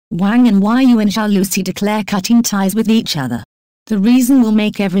Wang An Yu and Zhao Lusi declare cutting ties with each other. The reason will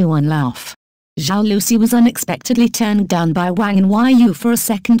make everyone laugh. Zhao Lusi was unexpectedly turned down by Wang An Yu for a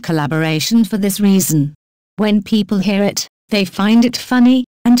second collaboration for this reason. When people hear it, they find it funny,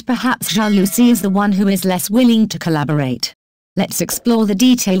 and perhaps Zhao Lusi is the one who is less willing to collaborate. Let's explore the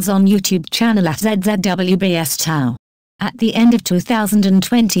details on YouTube channel at ZZWBS Tao. At the end of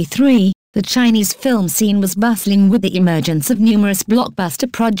 2023, the Chinese film scene was bustling with the emergence of numerous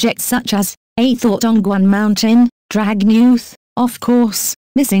blockbuster projects such as A Thought on Guan Mountain, Dragon Youth, of course,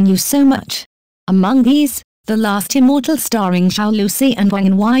 Missing You So Much. Among these, The Last Immortal starring Zhao Lusi and Wang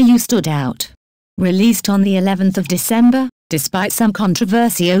An Yu stood out. Released on the 11th of December, despite some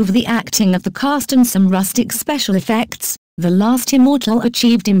controversy over the acting of the cast and some rustic special effects, The Last Immortal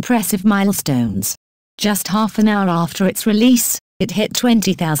achieved impressive milestones. Just half an hour after its release, it hit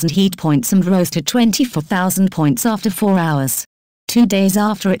 20,000 heat points and rose to 24,000 points after 4 hours. 2 days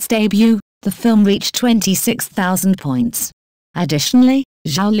after its debut, the film reached 26,000 points. Additionally,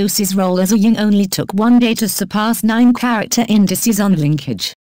 Zhao Lusi's role as a Ying only took 1 day to surpass 9 character indices on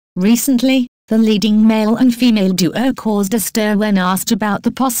Linkage. Recently, the leading male and female duo caused a stir when asked about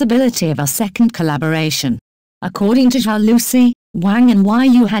the possibility of a second collaboration. According to Zhao Lusi, Wang An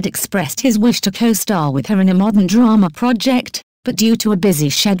Yu had expressed his wish to co-star with her in a modern drama project, but due to a busy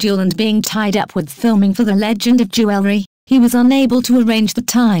schedule and being tied up with filming for The Legend of Jewelry, he was unable to arrange the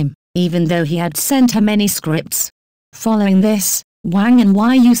time, even though he had sent her many scripts. Following this, Wang An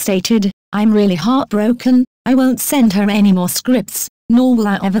Yu stated, "I'm really heartbroken, I won't send her any more scripts, nor will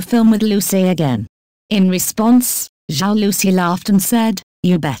I ever film with Lucy again." In response, Zhao Lusi laughed and said,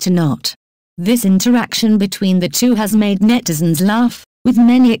 "You better not." This interaction between the two has made netizens laugh, with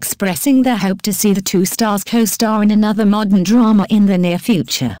many expressing their hope to see the two stars co-star in another modern drama in the near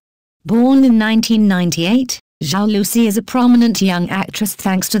future. Born in 1998, Zhao Lusi is a prominent young actress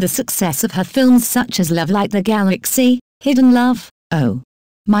thanks to the success of her films such as Love Like the Galaxy, Hidden Love, Oh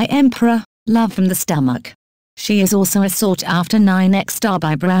My Emperor, Love from the Stomach. She is also a sought-after 9X star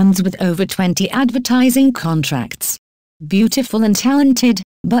by brands with over 20 advertising contracts. Beautiful and talented,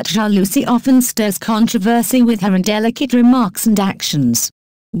 but Zhao Lusi often stirs controversy with her indelicate remarks and actions.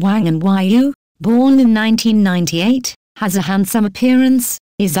 Wang An Yu, born in 1998, has a handsome appearance,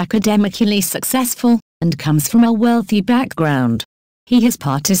 is academically successful, and comes from a wealthy background. He has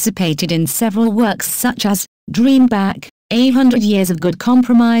participated in several works such as Dream Back, 100 Years of Good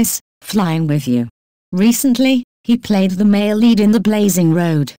Compromise, Flying With You. Recently, he played the male lead in The Blazing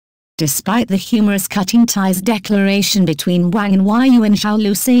Road. Despite the humorous cutting ties declaration between Wang An Yu and Zhao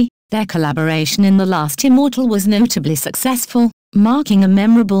Lusi, their collaboration in The Last Immortal was notably successful, marking a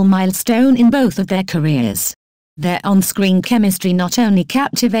memorable milestone in both of their careers. Their on-screen chemistry not only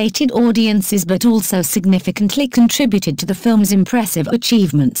captivated audiences but also significantly contributed to the film's impressive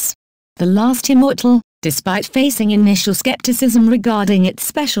achievements. The Last Immortal, despite facing initial skepticism regarding its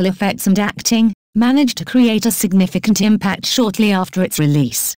special effects and acting, managed to create a significant impact shortly after its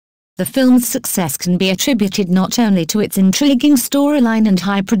release. The film's success can be attributed not only to its intriguing storyline and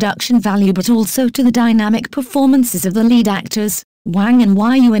high production value but also to the dynamic performances of the lead actors, Wang An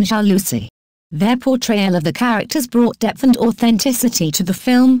Yu and Zhao Lusi. Their portrayal of the characters brought depth and authenticity to the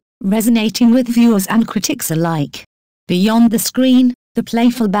film, resonating with viewers and critics alike. Beyond the screen, the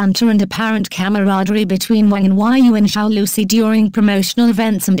playful banter and apparent camaraderie between Wang An Yu and Zhao Lusi during promotional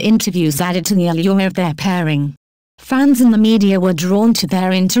events and interviews added to the allure of their pairing. Fans and the media were drawn to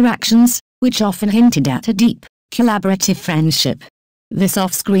their interactions, which often hinted at a deep, collaborative friendship. This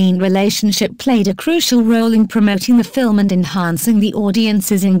off-screen relationship played a crucial role in promoting the film and enhancing the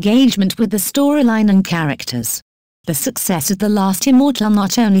audience's engagement with the storyline and characters. The success of The Last Immortal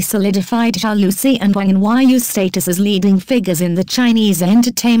not only solidified Zhao Lusi and Wang An Yu's status as leading figures in the Chinese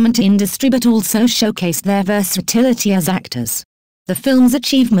entertainment industry but also showcased their versatility as actors. The film's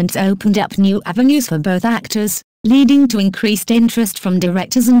achievements opened up new avenues for both actors, leading to increased interest from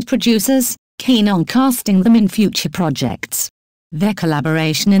directors and producers, keen on casting them in future projects. Their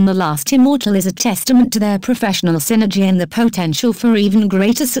collaboration in The Last Immortal is a testament to their professional synergy and the potential for even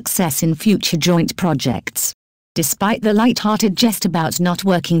greater success in future joint projects. Despite the light-hearted jest about not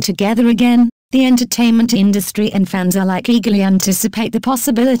working together again, the entertainment industry and fans alike eagerly anticipate the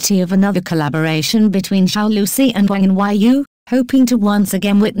possibility of another collaboration between Zhao Lusi and Wang An Yu, hoping to once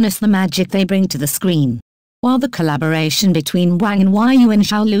again witness the magic they bring to the screen. While the collaboration between Wang An Yu and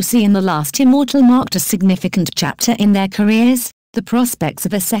Zhao Lusi in The Last Immortal marked a significant chapter in their careers, the prospects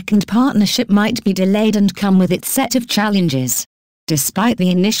of a second partnership might be delayed and come with its set of challenges. Despite the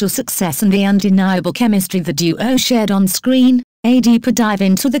initial success and the undeniable chemistry the duo shared on screen, A deeper dive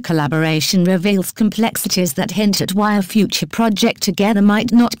into the collaboration reveals complexities that hint at why a future project together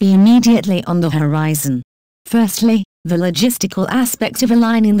might not be immediately on the horizon. Firstly, the logistical aspect of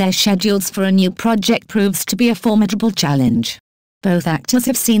aligning their schedules for a new project proves to be a formidable challenge. Both actors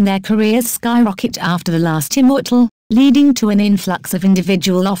have seen their careers skyrocket after The Last Immortal, leading to an influx of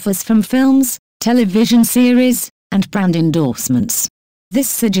individual offers from films, television series, and brand endorsements. This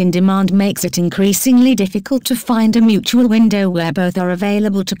surge in demand makes it increasingly difficult to find a mutual window where both are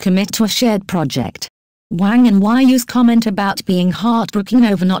available to commit to a shared project. Wang An Yu's comment about being heartbroken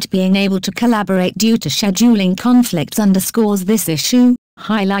over not being able to collaborate due to scheduling conflicts underscores this issue,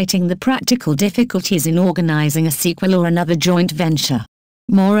 highlighting the practical difficulties in organizing a sequel or another joint venture.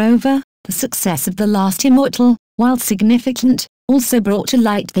 Moreover, the success of The Last Immortal, while significant, also brought to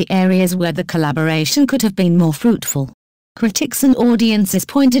light the areas where the collaboration could have been more fruitful. Critics and audiences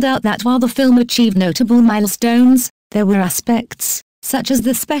pointed out that while the film achieved notable milestones, there were aspects, such as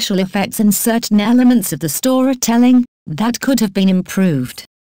the special effects and certain elements of the storytelling, that could have been improved.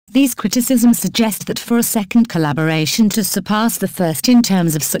 These criticisms suggest that for a second collaboration to surpass the first in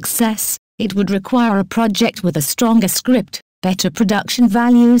terms of success, it would require a project with a stronger script, better production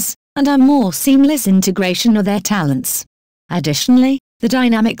values, and a more seamless integration of their talents. Additionally, the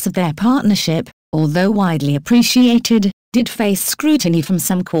dynamics of their partnership, although widely appreciated, did face scrutiny from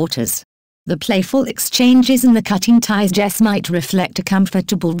some quarters. The playful exchanges and the cutting ties just might reflect a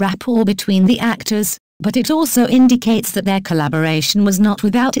comfortable rapport between the actors, but it also indicates that their collaboration was not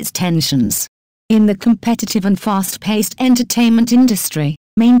without its tensions. In the competitive and fast-paced entertainment industry,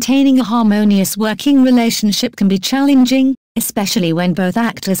 maintaining a harmonious working relationship can be challenging, especially when both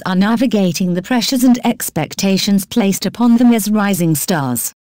actors are navigating the pressures and expectations placed upon them as rising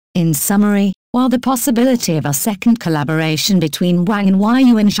stars. In summary, while the possibility of a second collaboration between Wang An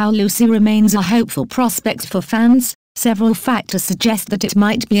Yu and Zhao Lusi remains a hopeful prospect for fans, several factors suggest that it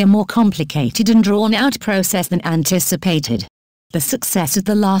might be a more complicated and drawn-out process than anticipated. The success of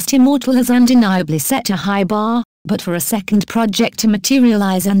The Last Immortal has undeniably set a high bar, but for a second project to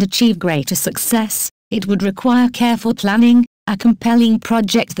materialize and achieve greater success, it would require careful planning, a compelling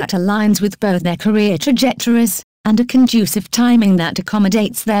project that aligns with both their career trajectories, and a conducive timing that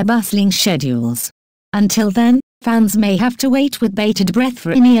accommodates their bustling schedules. Until then, fans may have to wait with bated breath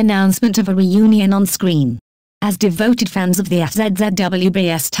for any announcement of a reunion on screen. As devoted fans of the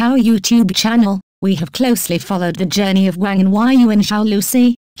ZZWBS Tao YouTube channel, we have closely followed the journey of Wang An Yu and Zhao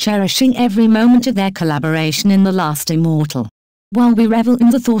Lusi, cherishing every moment of their collaboration in The Last Immortal. While we revel in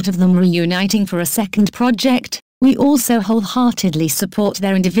the thought of them reuniting for a second project, we also wholeheartedly support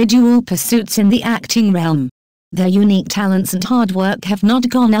their individual pursuits in the acting realm. Their unique talents and hard work have not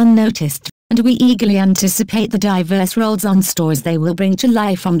gone unnoticed, and we eagerly anticipate the diverse roles and stories they will bring to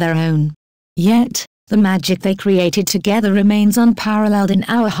life on their own. Yet, the magic they created together remains unparalleled in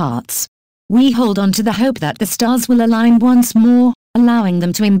our hearts. We hold on to the hope that the stars will align once more, allowing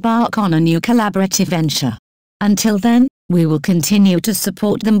them to embark on a new collaborative venture. Until then, we will continue to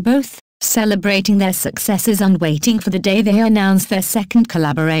support them both, celebrating their successes and waiting for the day they announce their second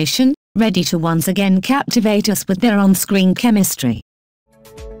collaboration, ready to once again captivate us with their on-screen chemistry.